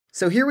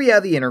So here we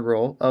have the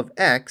integral of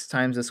x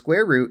times the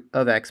square root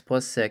of x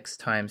plus 6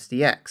 times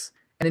dx.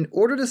 And in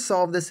order to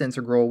solve this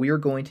integral, we are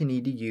going to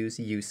need to use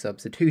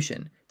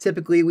U-substitution.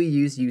 Typically, we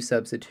use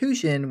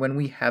U-substitution when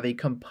we have a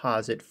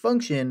composite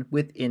function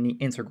within the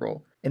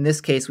integral. In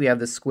this case, we have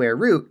the square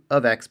root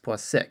of x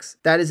plus 6.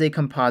 That is a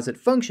composite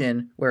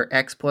function where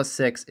x plus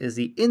 6 is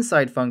the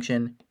inside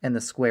function and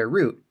the square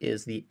root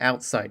is the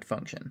outside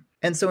function.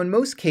 And so in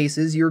most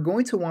cases, you're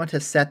going to want to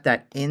set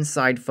that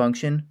inside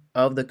function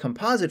of the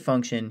composite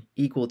function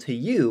equal to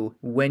u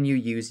when you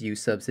use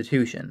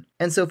U-substitution.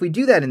 And so if we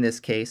do that in this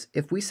case,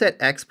 if we set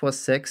x plus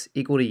 6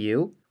 equal to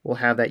u, we'll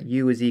have that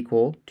u is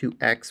equal to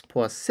x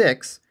plus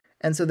 6.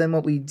 And so then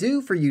what we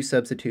do for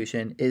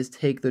U-substitution is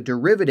take the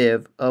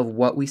derivative of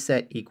what we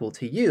set equal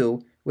to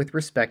u with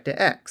respect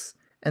to x.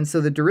 And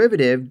so the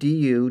derivative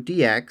du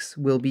dx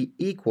will be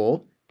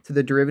equal to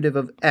the derivative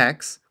of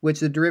x, which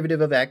the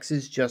derivative of x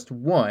is just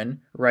 1,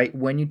 right?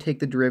 When you take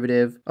the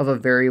derivative of a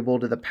variable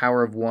to the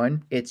power of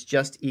 1, it's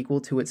just equal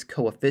to its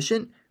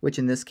coefficient, which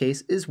in this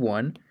case is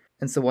 1.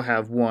 And so we'll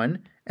have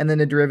 1. And then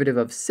the derivative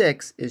of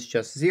 6 is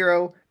just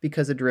 0,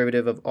 because the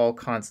derivative of all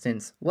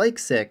constants like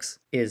 6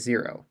 is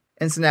 0.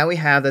 And so now we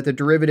have that the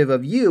derivative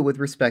of u with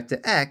respect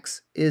to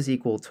x is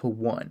equal to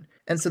 1.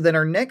 And so then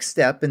our next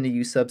step in the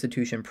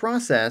U-substitution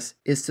process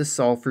is to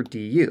solve for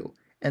du.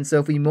 And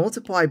so if we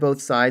multiply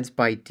both sides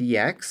by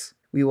dx,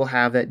 we will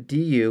have that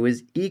du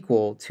is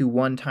equal to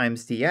 1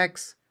 times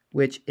dx,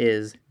 which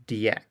is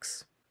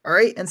dx. All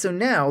right, and so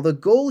now the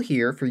goal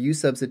here for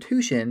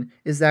U-substitution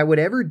is that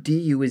whatever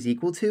du is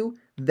equal to,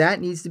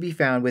 that needs to be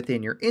found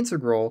within your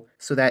integral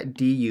so that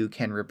du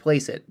can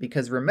replace it.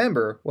 Because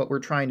remember, what we're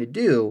trying to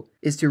do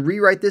is to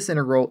rewrite this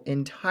integral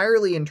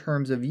entirely in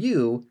terms of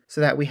u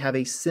so that we have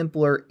a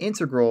simpler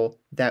integral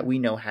that we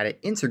know how to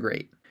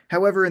integrate.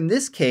 However, in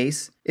this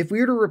case, if we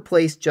were to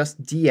replace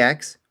just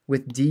dx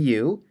with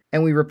du,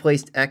 and we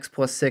replaced x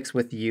plus 6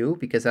 with u,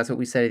 because that's what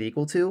we set it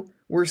equal to,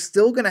 we're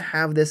still going to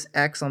have this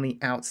x on the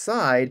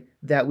outside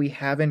that we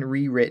haven't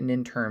rewritten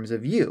in terms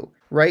of u,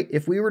 right?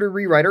 If we were to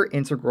rewrite our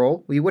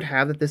integral, we would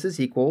have that this is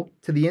equal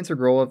to the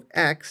integral of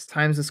x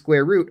times the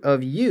square root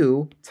of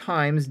u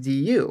times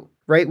du,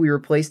 right? We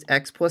replaced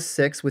x plus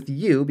 6 with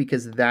u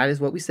because that is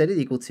what we set it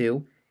equal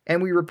to,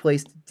 and we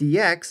replaced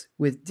dx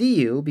with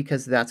du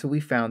because that's what we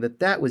found that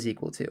that was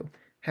equal to.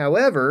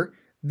 However,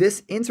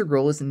 this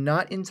integral is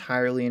not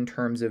entirely in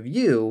terms of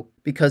u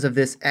because of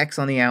this x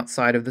on the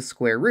outside of the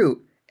square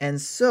root, and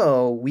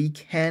so we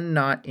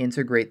cannot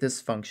integrate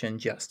this function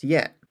just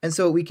yet. And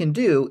so what we can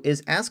do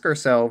is ask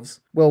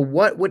ourselves, well,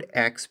 what would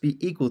x be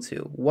equal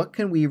to? What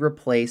can we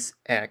replace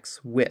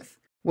x with?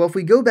 Well, if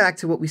we go back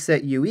to what we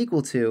set u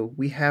equal to,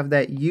 we have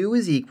that u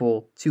is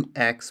equal to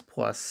x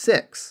plus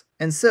 6.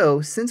 And so,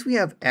 since we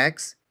have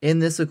x in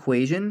this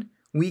equation,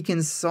 we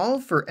can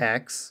solve for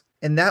x,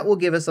 and that will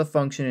give us a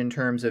function in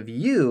terms of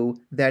u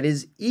that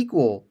is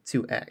equal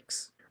to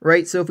x,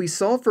 right? So if we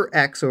solve for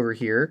x over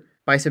here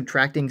by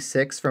subtracting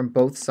 6 from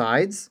both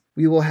sides,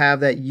 we will have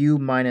that u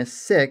minus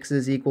 6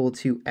 is equal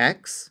to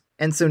x.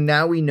 And so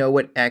now we know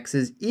what x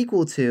is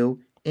equal to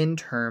in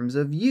terms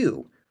of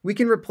u. We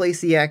can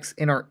replace the x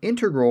in our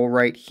integral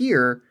right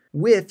here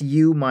with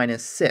u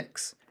minus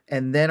 6,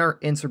 and then our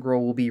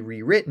integral will be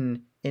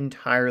rewritten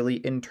entirely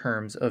in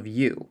terms of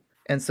u.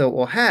 And so what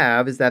we'll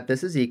have is that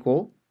this is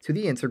equal to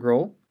the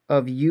integral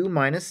of u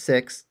minus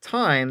 6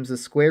 times the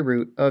square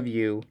root of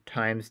u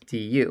times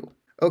du.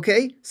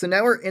 Okay, so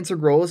now our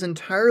integral is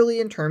entirely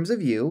in terms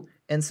of u,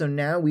 and so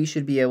now we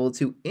should be able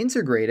to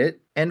integrate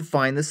it and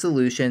find the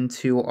solution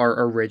to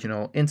our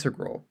original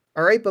integral.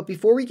 All right, but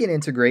before we can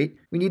integrate,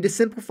 we need to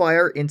simplify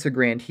our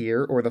integrand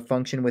here, or the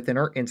function within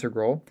our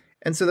integral.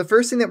 And so the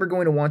first thing that we're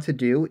going to want to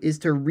do is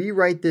to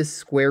rewrite this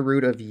square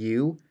root of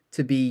u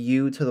to be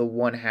u to the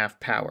 1/2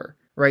 power,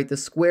 right? The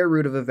square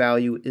root of a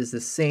value is the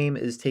same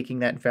as taking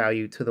that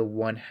value to the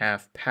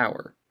 1/2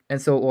 power.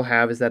 And so what we'll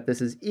have is that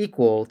this is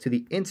equal to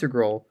the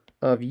integral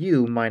of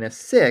u minus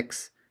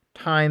 6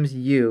 times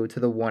u to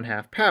the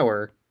 1/2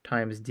 power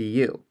times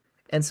du.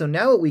 And so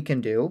now what we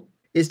can do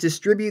is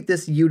distribute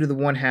this u to the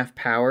 1/2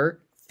 power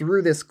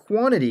through this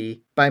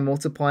quantity by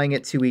multiplying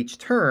it to each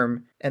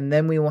term, and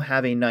then we will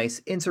have a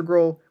nice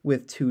integral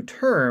with two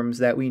terms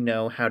that we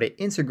know how to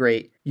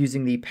integrate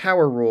using the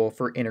power rule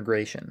for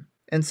integration.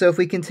 And so if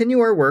we continue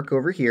our work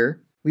over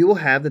here, we will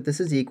have that this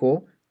is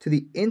equal to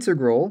the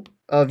integral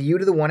of u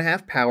to the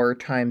 1/2 power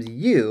times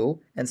u.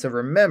 And so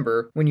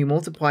remember, when you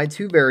multiply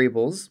two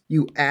variables,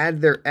 you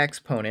add their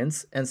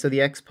exponents, and so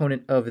the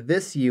exponent of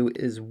this u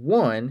is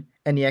 1,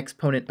 and the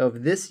exponent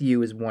of this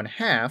u is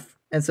 1/2.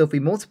 And so if we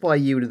multiply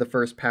u to the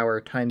first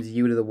power times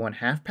u to the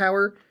 1/2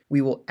 power,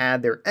 we will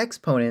add their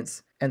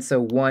exponents, and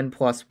so 1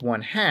 plus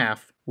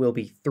 1/2 will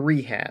be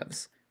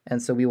 3/2.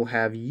 And so we will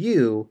have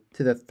u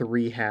to the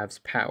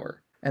 3/2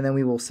 power. And then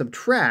we will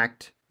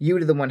subtract u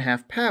to the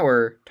 1/2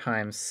 power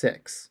times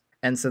 6.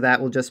 And so that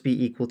will just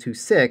be equal to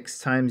 6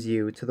 times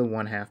u to the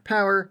 1/2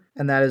 power,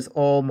 and that is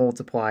all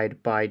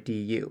multiplied by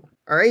du.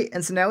 All right,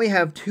 and so now we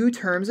have two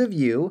terms of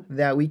u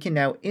that we can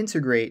now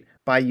integrate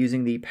by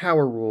using the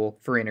power rule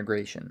for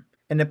integration.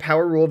 And the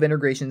power rule of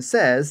integration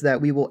says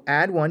that we will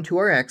add 1 to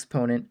our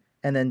exponent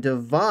and then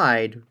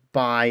divide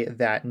by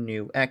that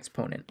new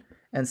exponent.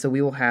 And so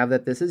we will have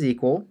that this is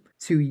equal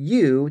to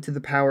u to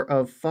the power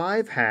of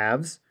 5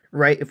 halves,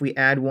 right? If we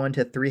add 1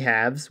 to 3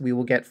 halves, we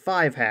will get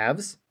 5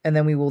 halves, and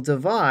then we will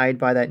divide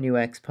by that new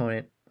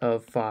exponent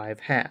of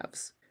 5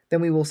 halves.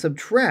 Then we will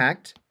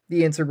subtract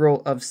the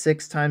integral of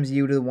 6 times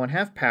u to the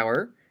 1/2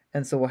 power,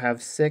 and so we'll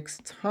have 6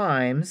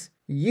 times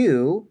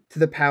u to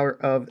the power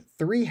of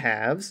 3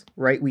 halves,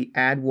 right? We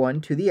add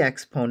 1 to the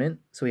exponent,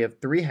 so we have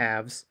 3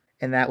 halves,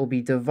 and that will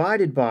be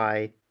divided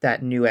by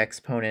that new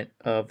exponent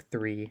of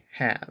 3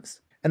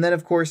 halves. And then,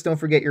 of course, don't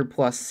forget your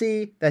plus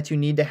c that you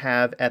need to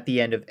have at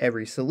the end of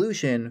every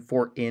solution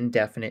for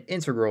indefinite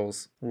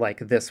integrals like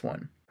this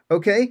one.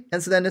 Okay,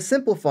 and so then to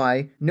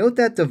simplify, note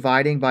that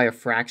dividing by a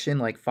fraction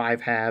like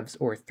 5 halves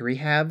or 3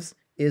 halves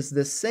is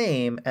the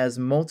same as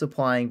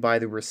multiplying by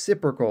the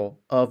reciprocal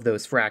of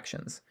those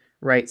fractions,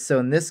 right? So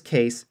in this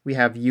case, we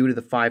have u to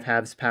the 5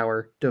 halves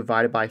power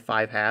divided by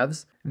 5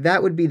 halves.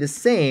 That would be the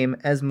same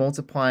as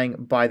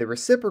multiplying by the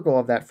reciprocal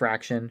of that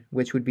fraction,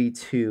 which would be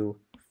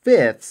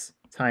 2/5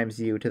 times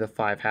u to the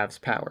 5 halves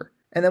power.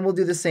 And then we'll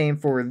do the same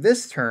for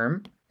this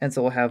term, and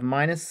so we'll have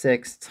minus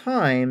 6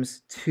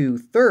 times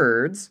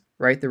 2/3,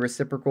 right? The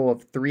reciprocal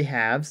of 3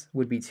 halves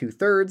would be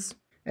 2/3,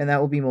 and that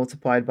will be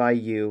multiplied by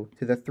u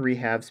to the 3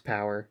 halves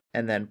power,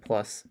 and then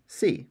plus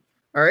c.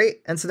 All right,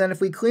 and so then if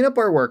we clean up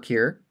our work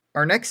here,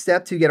 our next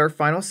step to get our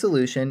final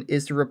solution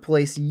is to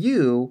replace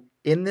u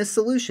in this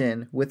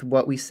solution with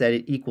what we set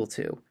it equal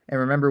to. And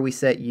remember, we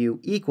set u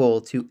equal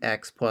to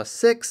x plus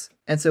 6,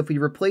 and so if we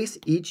replace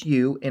each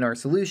u in our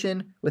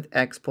solution with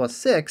x plus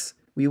 6,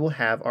 we will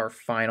have our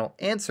final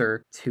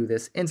answer to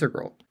this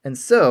integral. And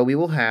so we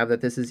will have that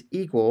this is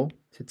equal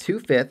to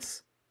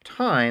 2/5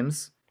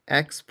 times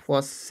x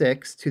plus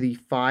 6 to the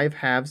 5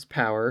 halves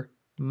power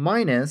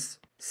minus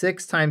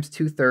 6 times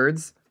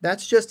 2/3.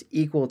 That's just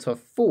equal to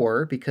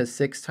 4 because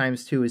 6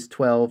 times 2 is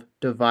 12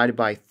 divided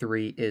by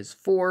 3 is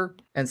 4.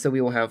 And so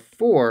we will have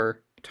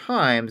 4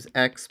 times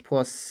x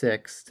plus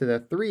 6 to the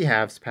 3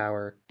 halves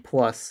power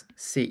plus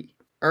c.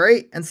 All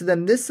right, and so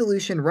then this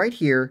solution right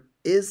here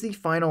is the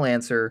final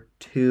answer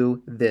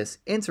to this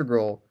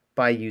integral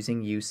by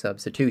using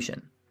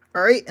U-substitution.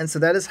 All right, and so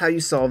that is how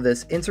you solve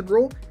this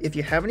integral. If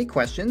you have any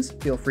questions,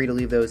 feel free to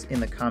leave those in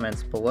the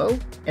comments below.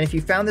 And if you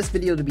found this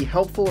video to be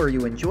helpful or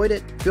you enjoyed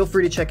it, feel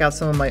free to check out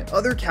some of my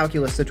other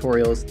calculus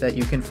tutorials that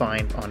you can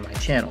find on my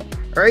channel.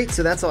 All right,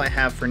 so that's all I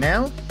have for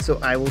now, so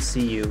I will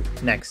see you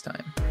next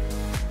time.